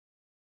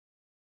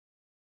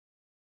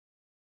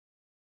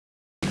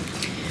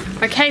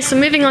Okay, so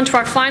moving on to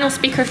our final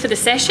speaker for the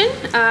session,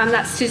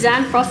 that's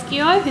Suzanne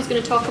Froscio, who's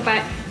going to talk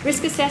about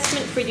risk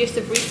assessment for use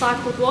of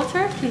recycled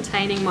water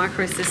containing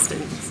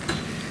microsystems.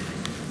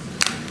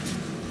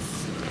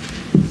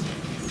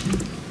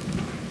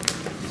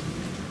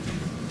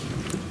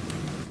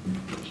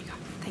 There you go.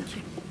 Thank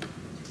you.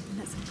 And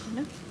that's the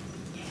corner?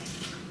 Yeah,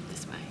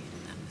 this way.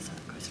 So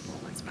it goes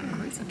forwards,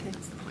 backwards. Okay,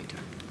 that's the pointer.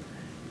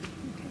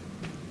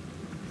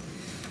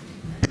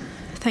 Okay.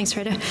 Thanks,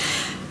 Rita.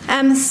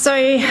 So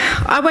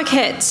I work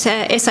at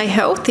SA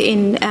Health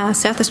in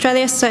South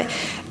Australia, so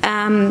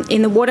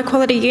in the water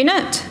quality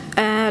unit,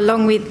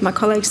 along with my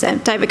colleagues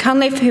David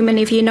Cunliffe, who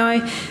many of you know,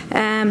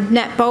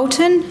 Nat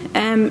Bolton,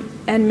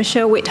 and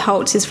Michelle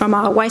Whitholtz is from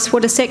our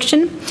wastewater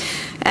section.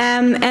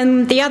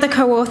 And the other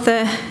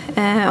co-author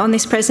on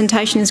this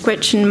presentation is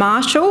Gretchen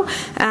Marshall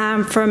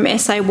from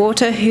SA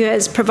Water, who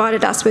has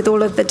provided us with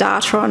all of the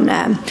data on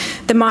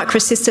the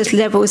microcystis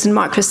levels and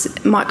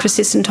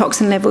microcystin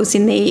toxin levels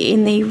in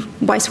the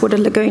wastewater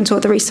lagoons or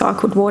the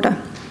recycled water.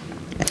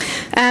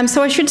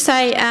 So I should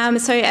say,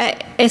 so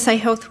at SA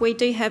Health we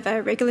do have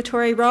a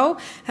regulatory role.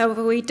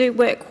 However, we do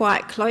work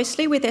quite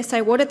closely with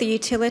SA Water, the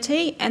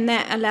utility, and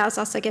that allows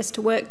us, I guess,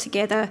 to work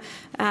together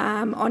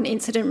on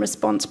incident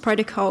response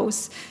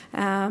protocols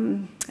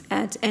and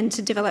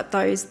to develop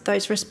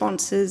those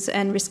responses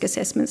and risk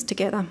assessments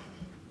together.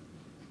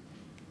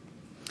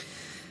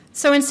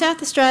 So in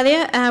South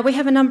Australia, we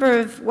have a number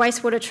of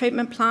wastewater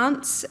treatment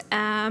plants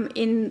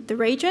in the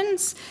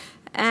regions.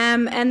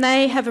 And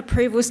they have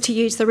approvals to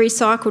use the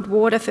recycled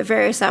water for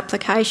various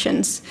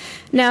applications.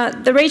 Now,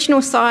 the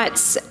regional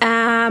sites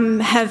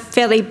have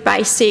fairly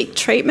basic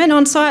treatment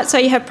on site, so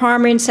you have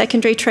primary and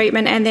secondary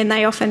treatment, and then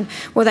they often,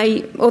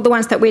 all the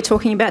ones that we're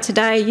talking about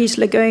today, use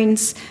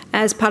lagoons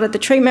as part of the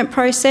treatment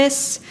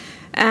process.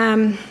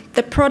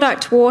 The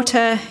product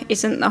water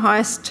isn't the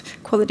highest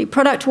quality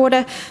product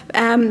water.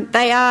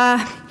 They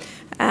are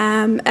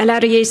allowed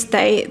to use,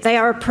 they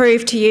are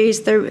approved to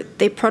use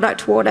the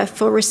product water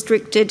for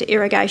restricted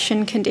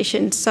irrigation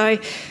conditions. So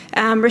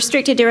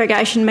restricted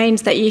irrigation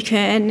means that you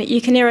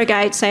can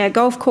irrigate, say, a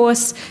golf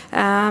course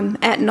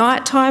at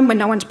night time when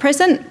no one's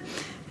present,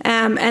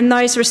 and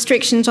those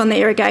restrictions on the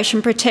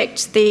irrigation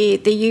protect the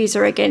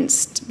user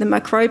against the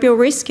microbial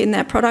risk in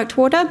that product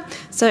water.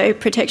 So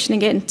protection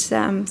against,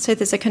 so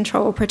there's a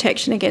control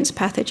protection against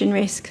pathogen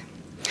risk.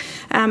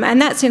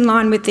 And that's in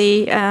line with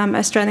the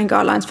Australian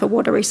guidelines for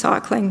water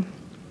recycling,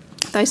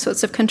 those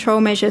sorts of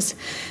control measures.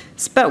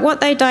 But what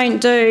they don't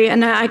do,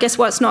 and I guess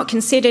what's not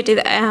considered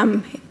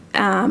in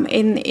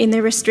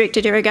the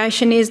restricted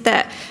irrigation, is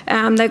that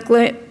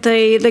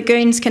the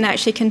lagoons can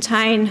actually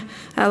contain,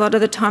 a lot of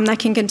the time they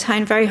can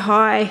contain very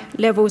high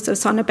levels of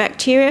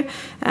cyanobacteria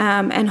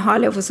and high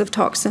levels of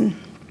toxin.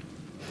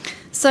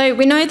 So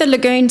we know the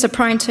lagoons are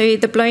prone to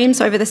the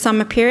blooms over the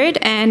summer period,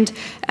 and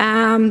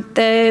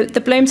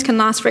the blooms can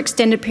last for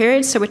extended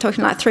periods, so we're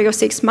talking like 3 or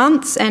 6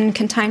 months, and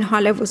contain high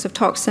levels of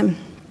toxin.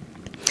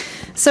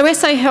 So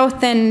SA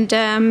Health and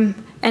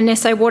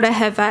SA Water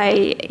have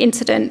a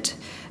incident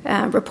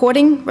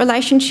reporting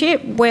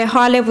relationship where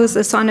high levels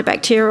of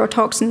cyanobacteria or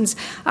toxins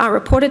are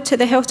reported to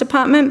the health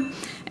department,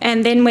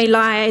 and then we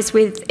liaise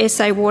with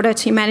SA Water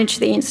to manage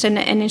the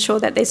incident and ensure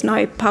that there's no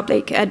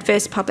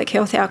adverse public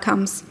health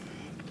outcomes.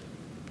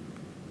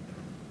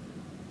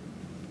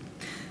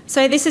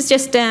 So this is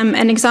just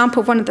an example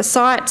of one of the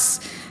sites.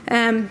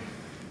 So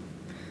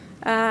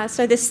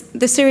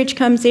the sewage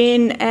comes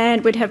in,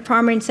 and we'd have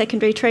primary and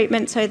secondary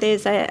treatment. So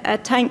there's a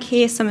tank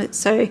here, so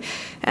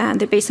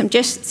there'd be some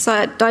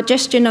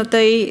digestion of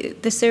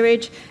the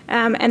sewage,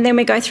 and then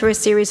we go through a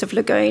series of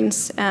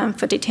lagoons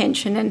for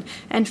detention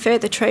and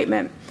further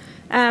treatment.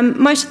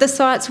 Most of the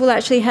sites will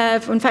actually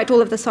have, in fact, all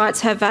of the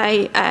sites have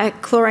a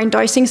chlorine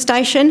dosing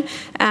station,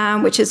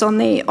 which is on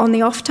the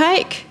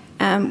offtake.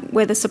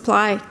 Where the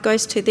supply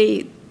goes to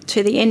the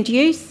end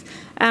use.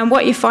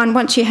 What you find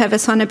once you have a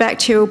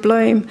cyanobacterial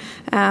bloom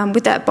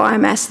with that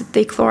biomass,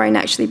 the chlorine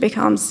actually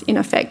becomes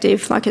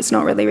ineffective, like it's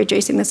not really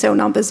reducing the cell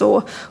numbers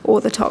or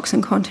the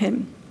toxin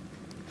content.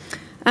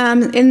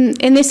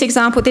 In this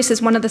example, this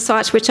is one of the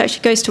sites which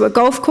actually goes to a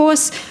golf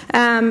course,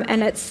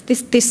 and it's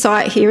this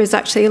site here is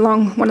actually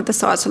along one of the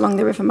sites along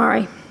the River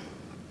Murray.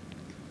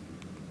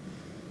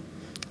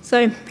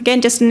 So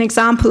again, just an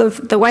example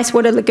of the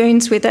wastewater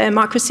lagoons with a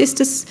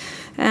microcystis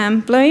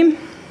bloom.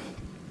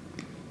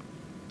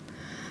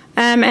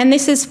 And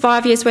this is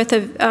 5 years worth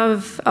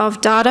of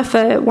data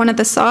for one of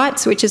the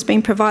sites, which has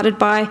been provided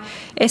by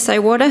SA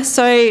Water.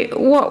 So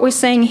what we're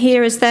seeing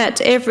here is that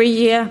every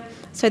year,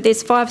 so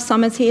there's 5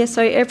 summers here,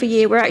 so every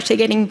year we're actually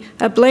getting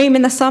a bloom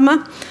in the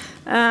summer.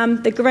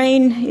 The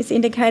green is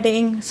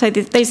indicating, so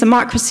these are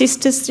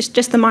microcystis,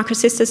 just the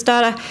microcystis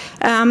data.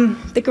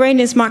 The green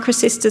is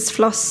microcystis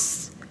floss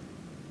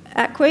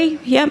aquae,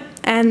 yep,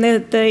 and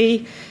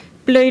the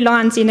blue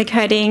line's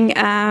indicating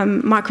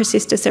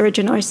microcystis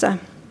aeruginosa.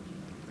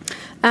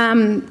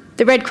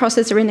 The red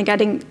crosses are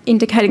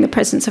indicating the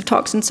presence of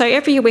toxin. So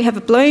every year we have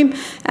a bloom.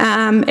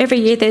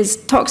 Every year there's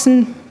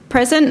toxin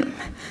present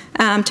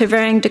to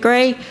varying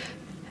degree.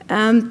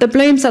 The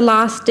blooms are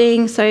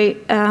lasting, so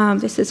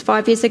this is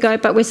 5 years ago,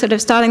 but we're sort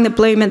of starting the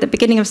bloom at the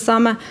beginning of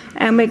summer,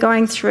 and we're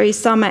going through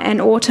summer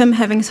and autumn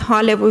having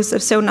high levels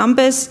of cell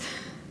numbers.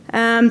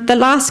 The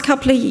last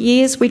couple of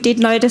years, we did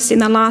notice in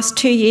the last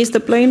 2 years the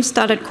bloom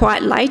started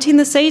quite late in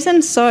the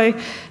season, so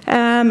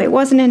it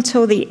wasn't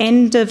until the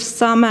end of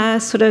summer,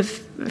 sort of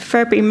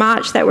February,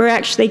 March, that we're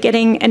actually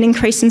getting an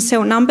increase in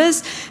cell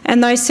numbers,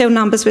 and those cell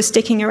numbers were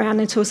sticking around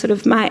until sort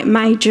of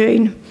May,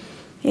 June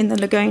in the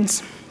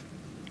lagoons.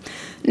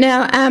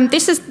 Now,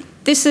 this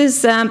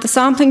is the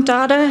sampling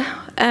data.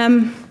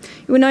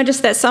 You'll notice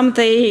that some of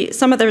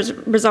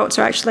the results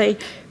are actually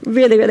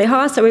really, really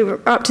high. So we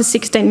were up to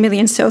 16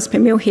 million cells per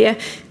mil here.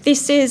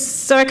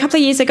 So a couple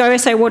of years ago,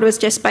 SA Water was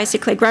just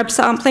basically grab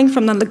sampling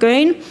from the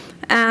lagoon.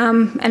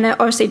 And it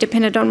obviously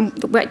depended on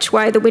which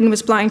way the wind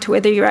was blowing to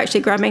whether you're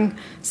actually grabbing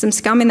some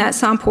scum in that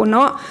sample or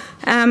not.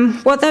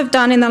 What they've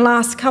done in the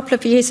last couple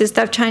of years is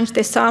they've changed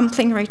their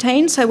sampling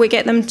routine. So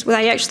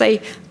they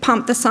actually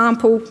pump the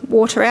sample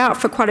water out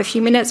for quite a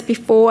few minutes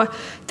before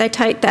they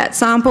take that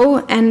sample,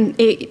 and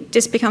it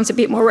just becomes a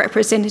bit more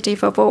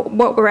representative of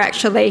what we're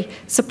actually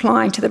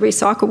supplying to the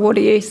recycled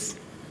water use.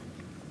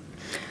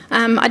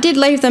 I did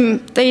leave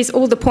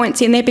all the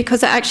points in there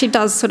because it actually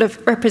does sort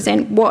of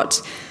represent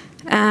what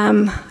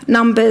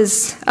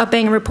numbers are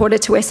being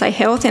reported to SA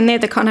Health, and they're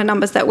the kind of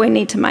numbers that we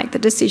need to make the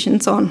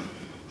decisions on.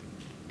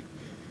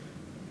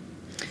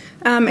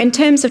 In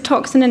terms of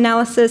toxin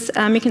analysis,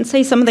 you can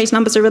see some of these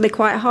numbers are really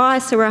quite high.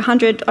 So we're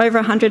over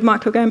 100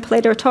 microgram per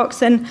litre of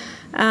toxin,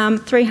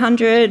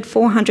 300,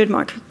 400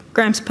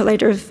 micrograms per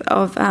litre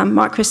of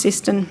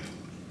microcystin.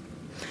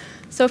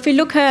 So if we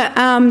look at,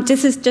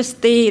 this is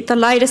just the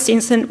latest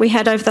incident we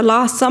had over the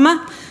last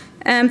summer.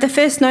 The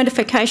first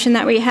notification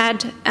that we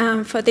had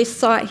for this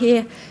site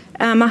here,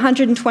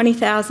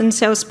 120,000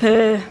 cells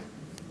per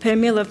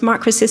mil of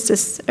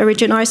Microcystis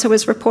aeruginosa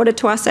was reported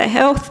to us at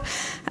Health.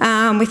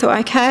 We thought,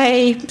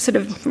 okay, sort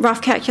of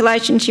rough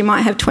calculations, you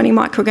might have 20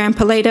 microgram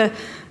per litre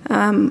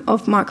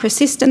of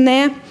microcystin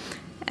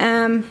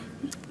there.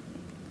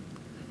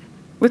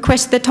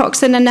 Requested the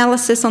toxin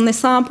analysis on the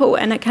sample,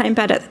 and it came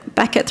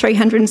back at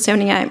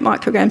 378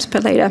 micrograms per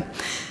litre.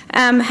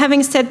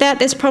 Having said that,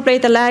 there's probably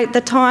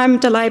the time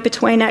delay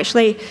between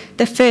actually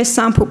the first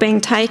sample being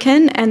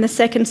taken and the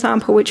second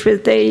sample, which was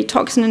the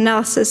toxin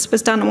analysis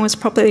was done, and was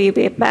probably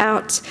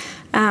about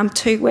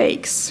 2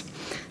 weeks.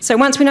 So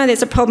once we know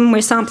there's a problem,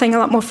 we're sampling a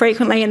lot more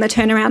frequently, and the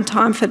turnaround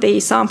time for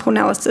the sample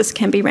analysis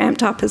can be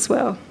ramped up as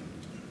well.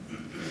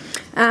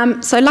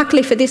 So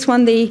luckily for this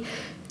one, the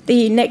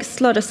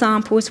next lot of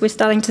samples, we're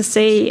starting to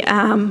see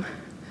the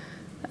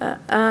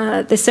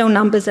cell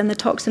numbers and the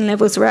toxin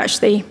levels are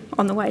actually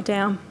on the way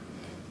down.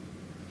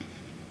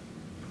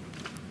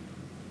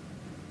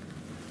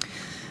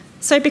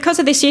 So because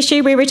of this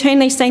issue, we're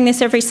routinely seeing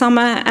this every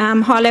summer,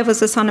 high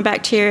levels of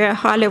cyanobacteria,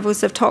 high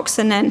levels of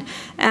toxin,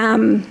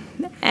 and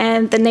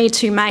the need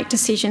to make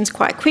decisions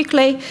quite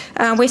quickly.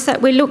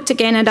 We looked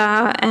again at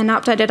and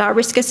updated our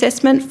risk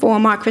assessment for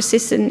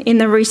microcystin in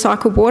the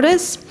recycled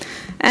waters.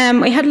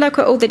 We had a look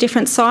at all the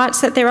different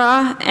sites that there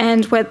are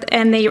and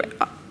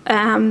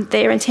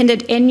their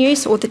intended end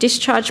use or the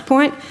discharge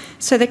point.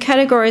 So the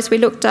categories we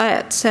looked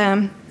at,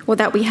 or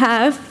that we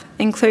have,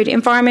 include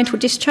environmental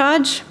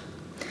discharge,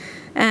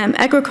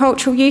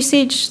 agricultural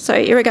usage, so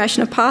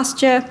irrigation of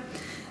pasture,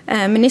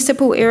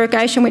 municipal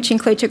irrigation, which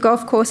includes your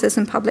golf courses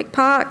and public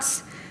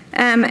parks,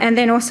 and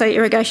then also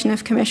irrigation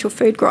of commercial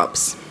food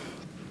crops.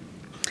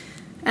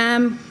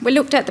 We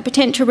looked at the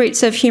potential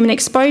routes of human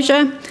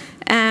exposure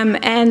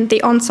and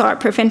the on-site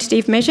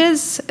preventative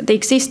measures, the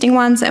existing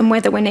ones, and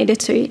whether we needed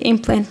to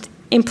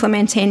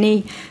implement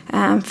any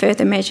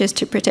further measures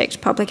to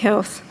protect public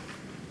health.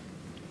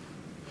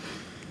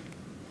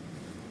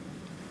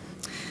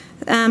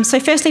 So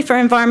firstly, for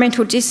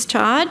environmental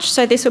discharge,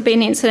 so this will be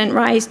an incident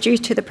raised due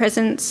to the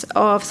presence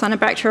of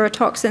cyanobacteria or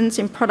toxins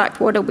in product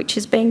water which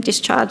is being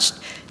discharged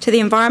to the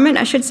environment.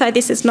 I should say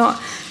this is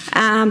not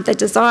the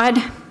desired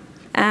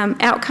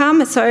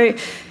outcome. So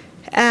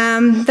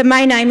the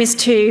main aim is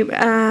to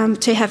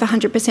have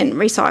 100%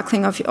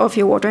 recycling of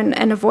your water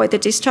and avoid the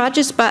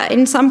discharges, but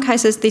in some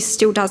cases this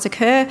still does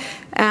occur,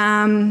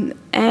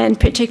 and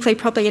particularly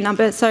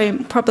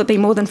probably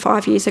more than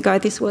 5 years ago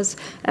this was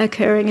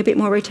occurring a bit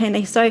more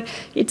routinely. So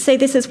you'd see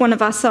this is one of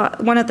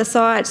the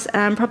sites,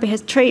 probably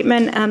has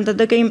treatment, the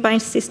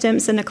lagoon-based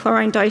systems and the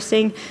chlorine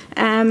dosing,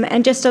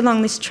 and just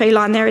along this tree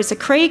line there is a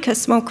creek, a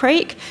small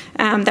creek,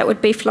 that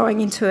would be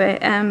flowing into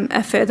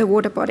a further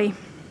water body.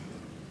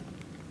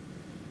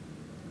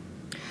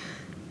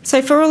 So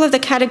for all of the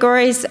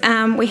categories,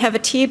 we have a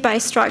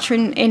tier-based structure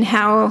in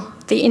how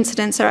the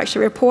incidents are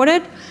actually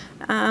reported.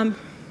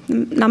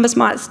 Numbers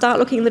might start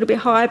looking a little bit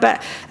high,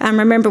 but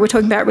remember we're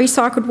talking about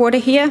recycled water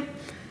here.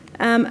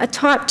 A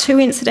type 2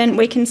 incident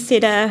we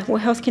consider, well,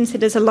 health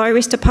considers a low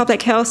risk to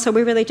public health, so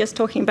we're really just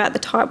talking about the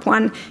type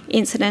 1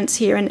 incidents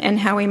here and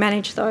how we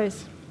manage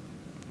those.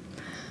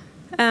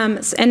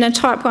 And a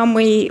type 1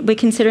 we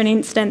consider an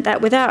incident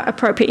that without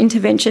appropriate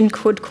intervention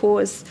could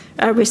cause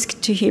a risk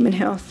to human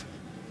health.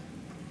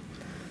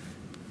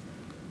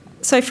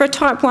 So for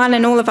type 1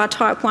 and all of our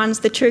type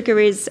 1s, the trigger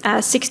is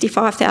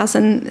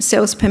 65,000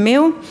 cells per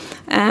mil.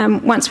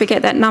 Once we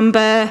get that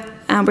number,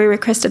 we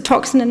request a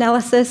toxin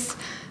analysis.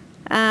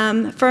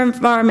 For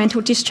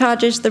environmental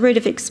discharges, the route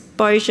of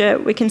exposure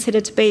we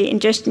consider to be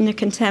ingestion of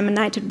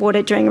contaminated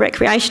water during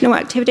recreational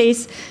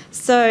activities.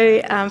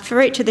 So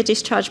for each of the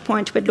discharge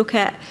points, we'd look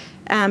at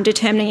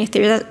determining if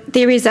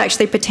there is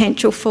actually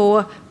potential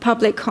for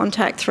public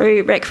contact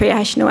through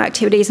recreational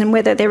activities and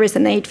whether there is a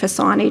need for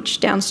signage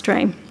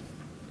downstream.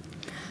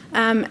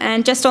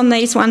 And just on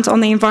these ones,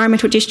 on the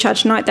environmental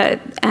discharge, note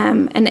that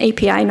an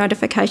EPA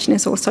notification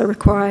is also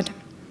required.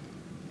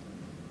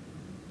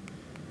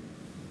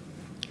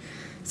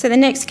 So the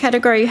next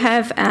category you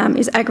have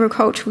is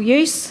agricultural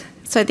use.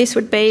 So this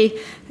would be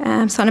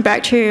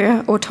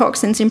cyanobacteria or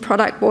toxins in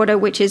product water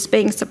which is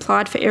being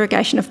supplied for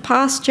irrigation of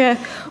pasture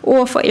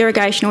or for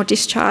irrigation or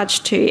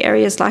discharge to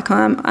areas like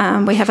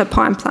we have a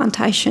pine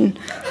plantation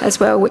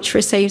as well which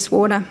receives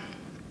water.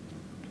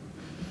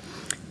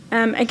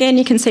 Again,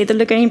 you can see the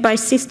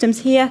lagoon-based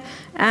systems here,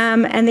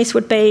 and this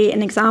would be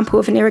an example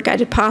of an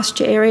irrigated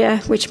pasture area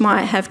which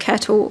might have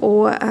cattle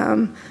or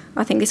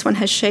I think this one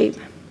has sheep.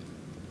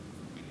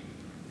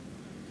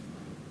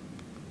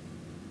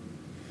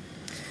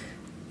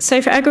 So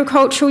for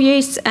agricultural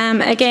use,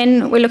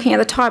 again, we're looking at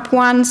the type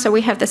 1, so we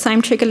have the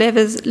same trigger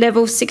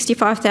levels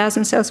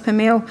 65,000 cells per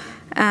mil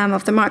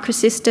of the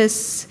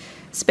microcystis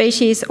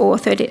species,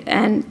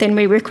 and then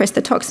we request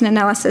the toxin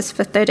analysis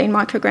for 13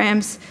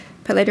 micrograms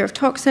per litre of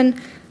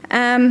toxin.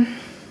 The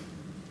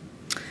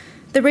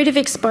route of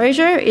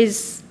exposure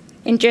is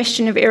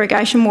ingestion of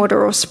irrigation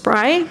water or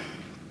spray.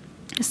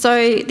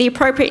 So the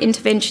appropriate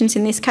interventions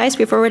in this case,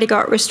 we've already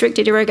got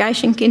restricted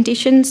irrigation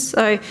conditions,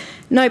 so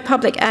no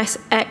public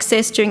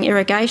access during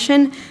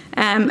irrigation,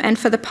 and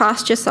for the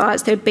pasture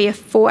sites there'd be a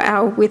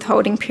 4-hour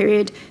withholding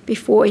period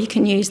before you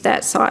can use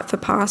that site for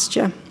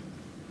pasture.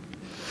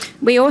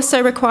 We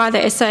also require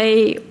the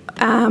SA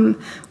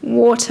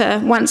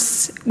water,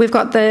 once we've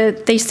got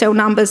these cell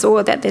numbers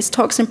or that there's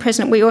toxin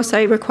present, we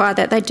also require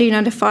that they do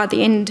notify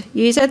the end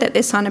user that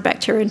there's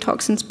cyanobacteria and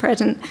toxins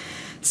present.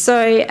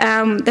 So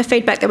the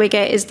feedback that we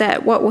get is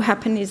that what will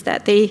happen is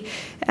that the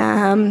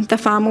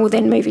farmer will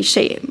then move his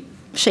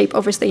sheep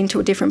obviously into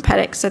a different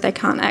paddock so they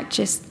can't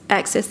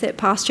access that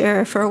pasture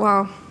area for a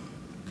while.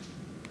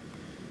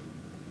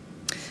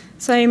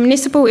 So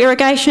municipal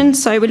irrigation,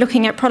 so we're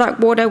looking at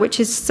product water which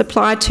is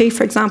supplied to,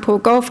 for example, a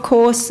golf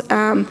course.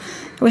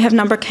 We have a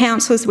number of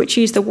councils which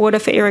use the water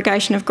for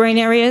irrigation of green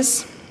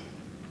areas.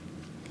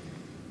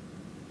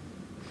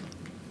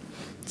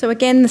 So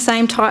again, the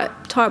same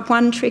type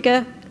 1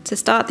 trigger to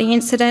start the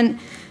incident.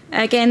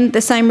 Again,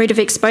 the same route of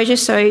exposure,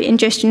 so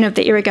ingestion of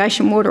the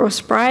irrigation water or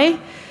spray.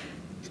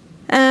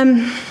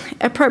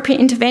 Appropriate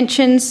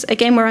interventions,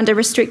 again, we're under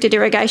restricted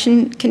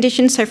irrigation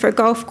conditions, so for a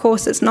golf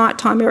course it's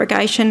nighttime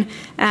irrigation,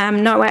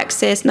 no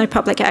access, no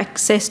public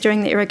access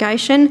during the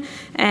irrigation,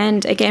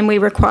 and again we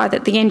require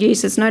that the end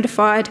user is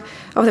notified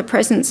of the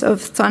presence of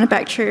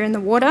cyanobacteria in the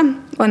water,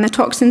 and the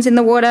toxins in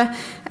the water.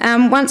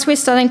 Once we're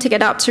starting to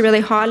get up to really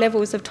high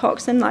levels of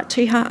toxin, like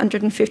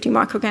 250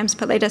 micrograms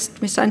per litre,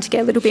 we're starting to get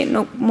a little bit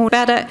more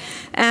about it.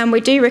 We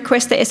do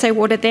request that SA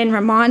Water then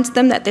reminds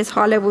them that there's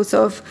high levels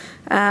of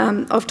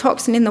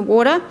toxin in the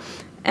water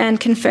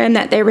and confirm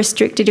that their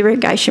restricted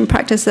irrigation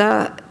practices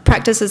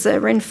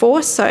are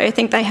enforced. So I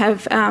think they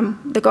have,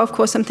 the golf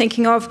course I'm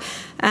thinking of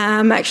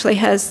actually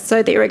has,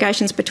 so the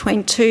irrigation's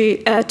between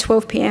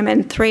 12 p.m.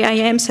 and 3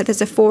 a.m, so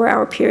there's a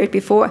 4-hour period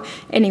before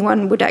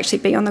anyone would actually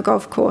be on the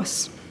golf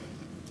course.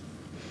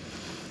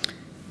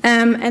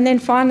 And then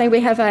finally we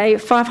have a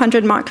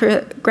 500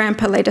 microgram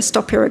per litre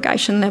stop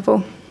irrigation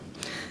level.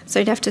 So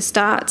you'd have to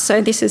start,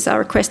 so this is our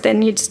request,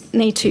 then you'd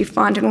need to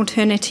find an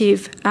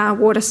alternative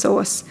water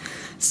source.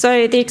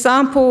 So the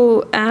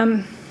example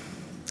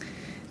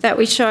that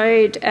we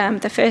showed,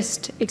 the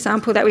first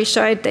example that we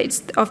showed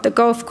of the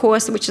golf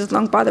course, which is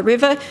along by the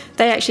river,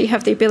 they actually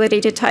have the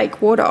ability to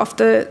take water off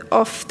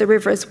the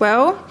river as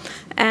well.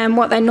 And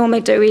what they normally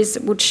do is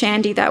would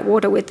shandy that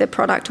water with the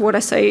product water.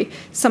 So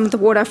some of the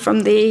water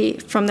from the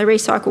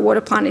recycled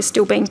water plant is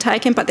still being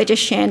taken, but they're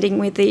just shandying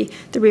with the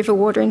river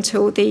water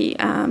until the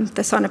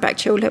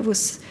cyanobacterial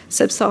levels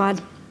subside.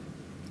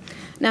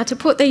 Now, to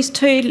put these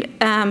two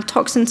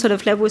toxin sort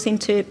of levels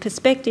into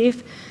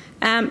perspective,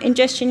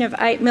 ingestion of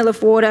 8 ml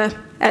of water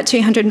at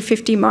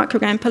 250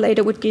 microgram per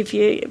litre would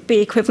be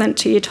equivalent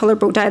to your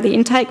tolerable daily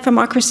intake for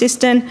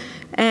microcystin,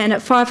 and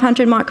at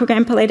 500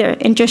 microgram per litre,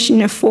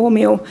 ingestion of 4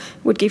 ml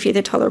would give you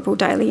the tolerable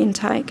daily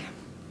intake.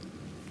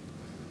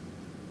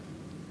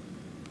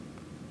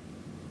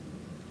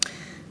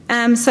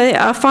 So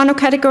our final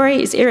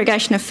category is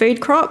irrigation of food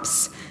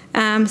crops.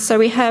 So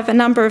we have a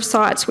number of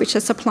sites which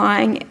are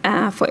supplying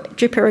for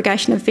drip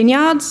irrigation of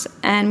vineyards,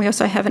 and we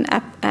also have an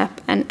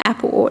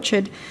apple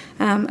orchard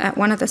at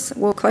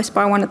close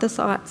by one of the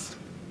sites.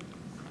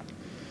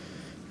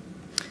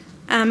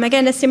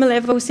 Again, a similar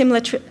level,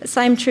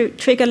 same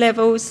trigger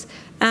levels.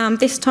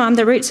 This time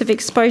the routes of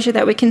exposure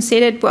that we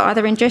considered were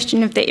either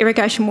ingestion of the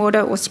irrigation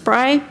water or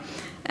spray.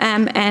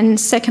 and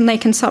secondly,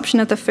 consumption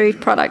of the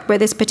food product where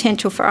there's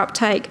potential for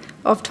uptake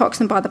of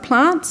toxin by the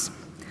plants.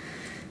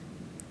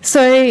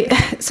 So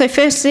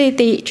firstly,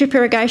 the drip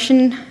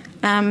irrigation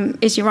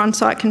is your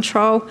on-site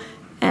control.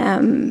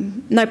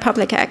 No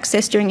public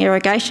access during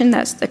irrigation.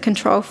 That's the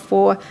control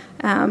for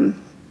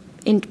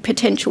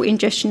potential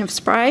ingestion of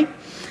spray.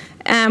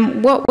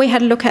 What we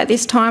had a look at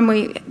this time,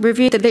 we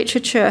reviewed the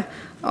literature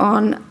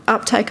on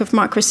uptake of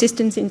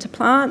microcystins into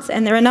plants,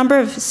 and there are a number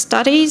of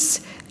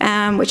studies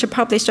which are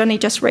published only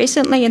just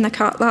recently in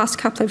the last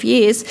couple of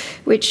years,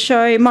 which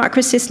show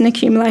microcystin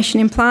accumulation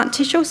in plant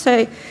tissue.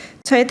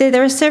 So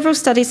there are several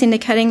studies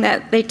indicating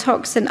that the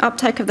toxin,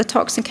 uptake of the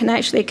toxin can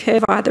actually occur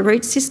via the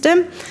root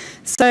system.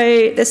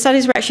 So the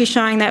studies were actually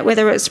showing that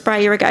whether it was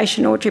spray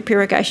irrigation or drip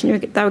irrigation,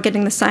 they were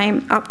getting the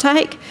same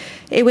uptake.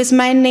 It was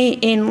mainly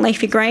in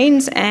leafy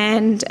greens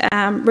and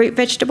root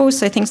vegetables,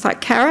 so things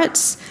like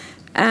carrots.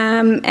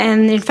 And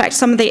in fact,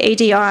 some of the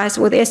EDIs,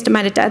 or the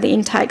estimated daily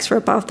intakes, were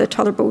above the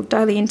tolerable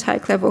daily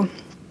intake level.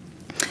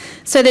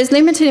 So there's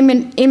limited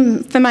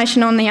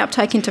information on the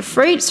uptake into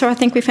fruit. So I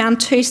think we found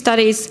 2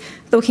 studies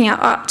looking at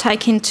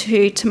uptake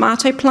into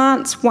tomato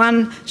plants.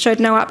 One showed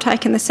no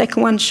uptake and the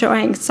second one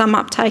showing some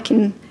uptake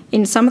in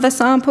some of the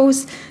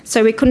samples.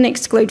 So we couldn't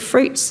exclude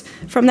fruits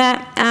from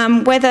that.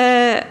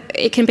 Whether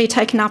it can be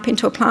taken up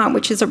into a plant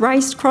which is a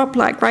raised crop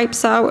like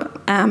grapes are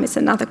is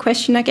another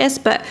question, I guess.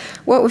 But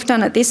what we've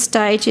done at this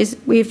stage is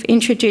we've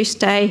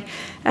introduced a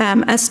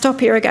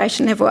stop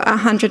irrigation level at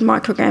 100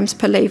 micrograms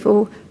per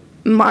litre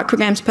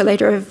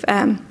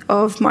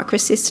of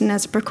microcystin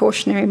as a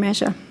precautionary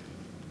measure.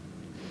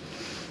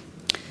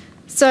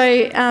 So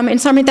in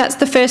summary, that's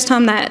the first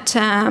time that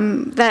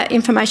that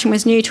information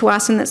was new to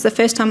us, and that's the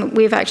first time that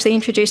we've actually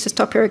introduced a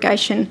stop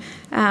irrigation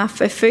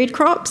for food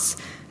crops.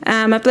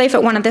 I believe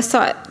at one of this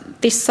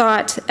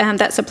site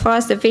that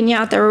supplies the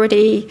vineyard, they're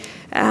already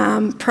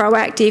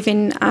proactive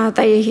in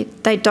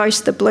they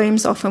dose the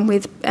blooms often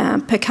with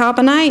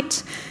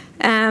percarbonate.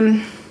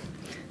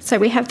 So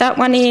we have that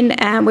one in.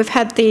 We've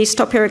had the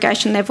stop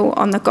irrigation level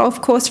on the golf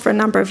course for a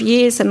number of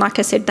years, and like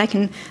I said,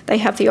 they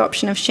have the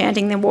option of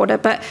shanding their water.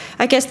 But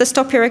I guess the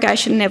stop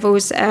irrigation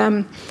levels,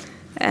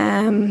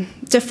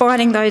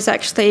 defining those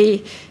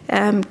actually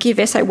give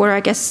SA Water,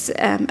 I guess,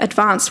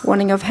 advanced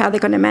warning of how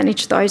they're going to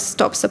manage those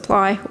stop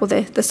supply or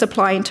the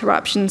supply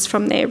interruptions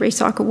from their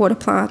recycled water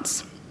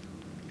plants.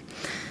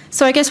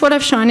 So I guess what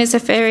I've shown is a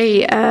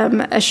very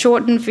a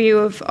shortened view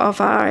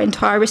of our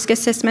entire risk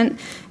assessment.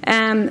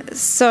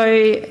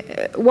 So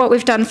what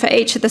we've done for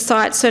each of the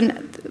sites,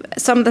 and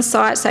some of the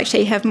sites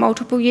actually have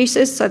multiple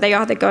uses, so they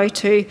either go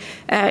to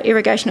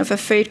irrigation of a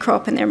food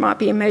crop and there might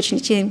be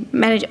emergency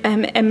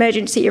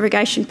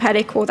irrigation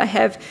paddock, or they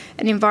have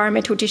an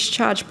environmental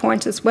discharge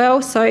point as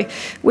well. So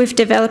we're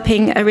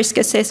developing a risk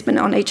assessment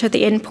on each of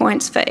the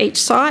endpoints for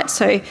each site,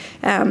 so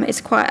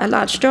it's quite a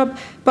large job.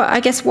 But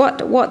I guess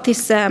what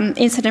this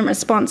incident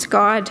response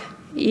guide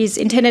is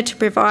intended to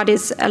provide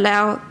is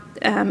allow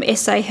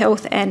SA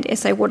Health and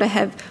SA Water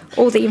have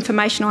all the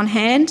information on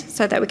hand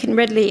so that we can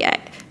readily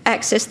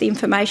access the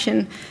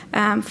information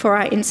for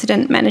our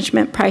incident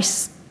management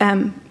process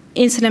and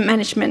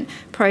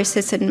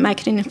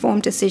make an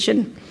informed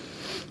decision.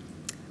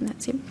 And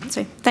that's it.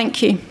 So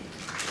thank you.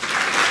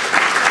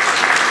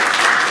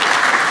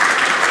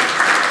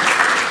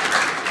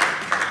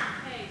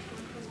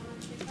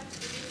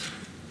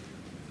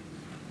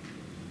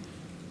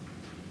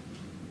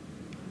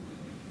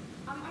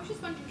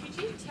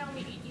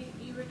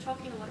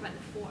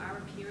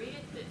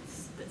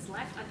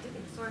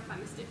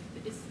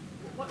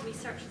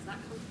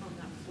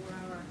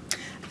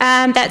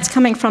 That's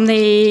coming from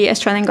the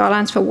Australian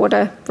Guidelines for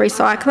Water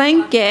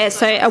Recycling. Yeah,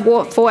 so a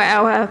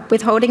 4-hour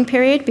withholding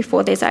period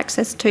before there's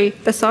access to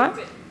the site.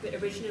 But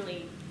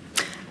originally?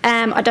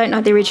 I don't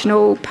know the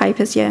original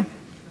papers, yeah.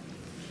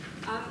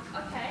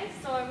 Okay,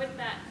 so with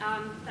that,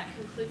 that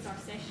concludes our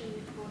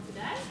session for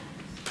today.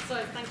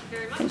 So thank you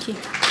very much. Thank you.